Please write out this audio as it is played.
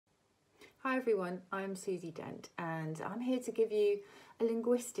Hi everyone, I'm Susie Dent and I'm here to give you a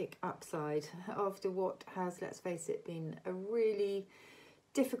linguistic upside after what has, let's face it, been a really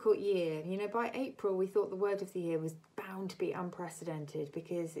difficult year. You know, by April we thought the word of the year was bound to be unprecedented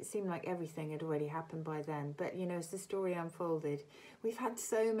because it seemed like everything had already happened by then. But you know, as the story unfolded, we've had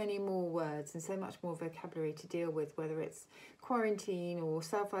so many more words and so much more vocabulary to deal with, whether it's quarantine or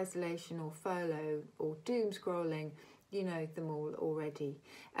self-isolation or furlough or doom scrolling. You know them all already.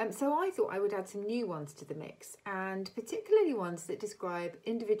 So I thought I would add some new ones to the mix, and particularly ones that describe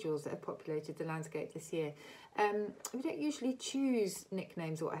individuals that have populated the landscape this year. We don't usually choose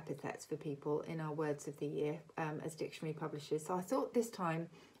nicknames or epithets for people in our words of the year as dictionary publishers, so I thought this time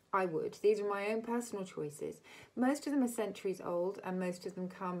I would. These are my own personal choices. Most of them are centuries old, and most of them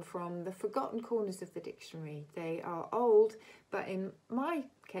come from the forgotten corners of the dictionary. They are old, but in my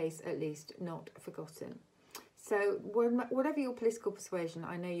case at least, not forgotten. So whatever your political persuasion,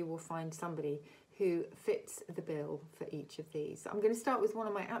 I know you will find somebody who fits the bill for each of these. I'm going to start with one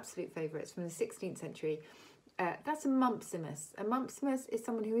of my absolute favourites from the 16th century. That's a mumpsimus. A mumpsimus is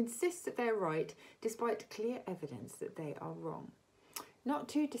someone who insists that they're right despite clear evidence that they are wrong. Not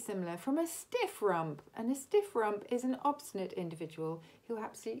too dissimilar from a stiff rump. And a stiff rump is an obstinate individual who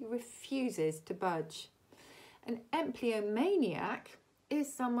absolutely refuses to budge. An empleomaniac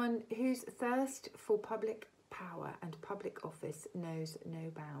is someone whose thirst for public power and public office knows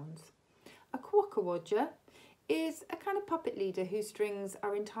no bounds. A quackawodger is a kind of puppet leader whose strings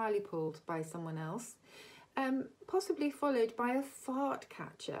are entirely pulled by someone else, possibly followed by a fart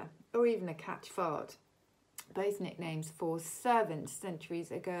catcher or even a catch fart. Both nicknames for servants centuries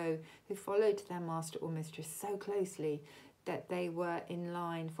ago who followed their master or mistress so closely that they were in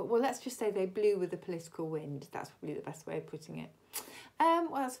line for, well, let's just say they blew with the political wind. That's probably the best way of putting it.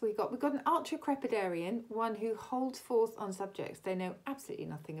 What else have we got? We've got an ultra-crepidarian, one who holds forth on subjects they know absolutely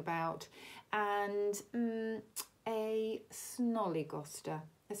nothing about, and a snollygoster.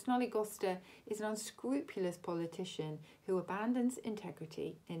 A snollygoster is an unscrupulous politician who abandons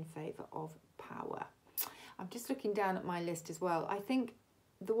integrity in favour of power. I'm just looking down at my list as well. I think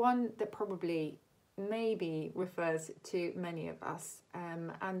the one that probably maybe refers to many of us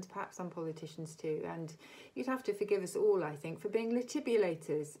and perhaps some politicians too, and you'd have to forgive us all, I think, for being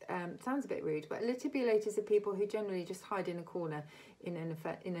litibulators. Sounds a bit rude, but litibulators are people who generally just hide in a corner in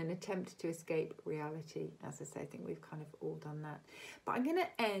an attempt to escape reality. As I say, I think we've kind of all done that. But I'm going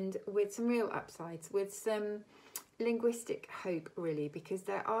to end with some real upsides, with some linguistic hope, really, because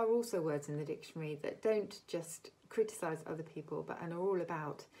there are also words in the dictionary that don't just criticise other people but and are all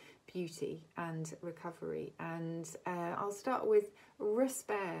about beauty and recovery. And I'll start with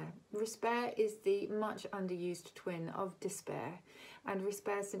respair. Respair is the much underused twin of despair, and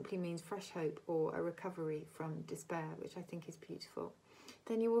respair simply means fresh hope or a recovery from despair, which I think is beautiful.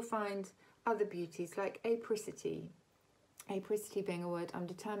 Then you will find other beauties like apricity. Apricity being a word I'm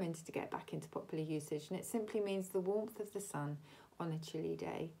determined to get back into popular usage, and it simply means the warmth of the sun on a chilly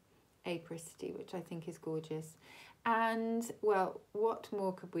day. Apricity, which I think is gorgeous. And well, what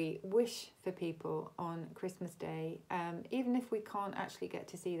more could we wish for people on Christmas Day? Even if we can't actually get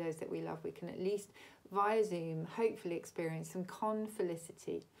to see those that we love, we can at least via Zoom hopefully experience some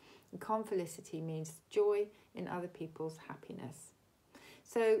confelicity. And confelicity means joy in other people's happiness.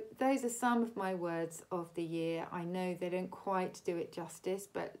 So those are some of my words of the year. I know they don't quite do it justice,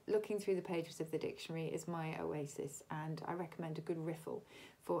 but looking through the pages of the dictionary is my oasis, and I recommend a good riffle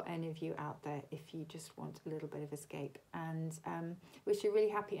for any of you out there if you just want a little bit of escape. And wish you a really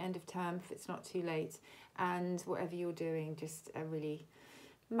happy end of term if it's not too late, and whatever you're doing, just a really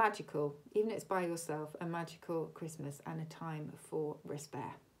magical, even if it's by yourself, a magical Christmas and a time for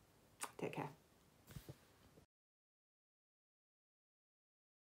respair. Take care.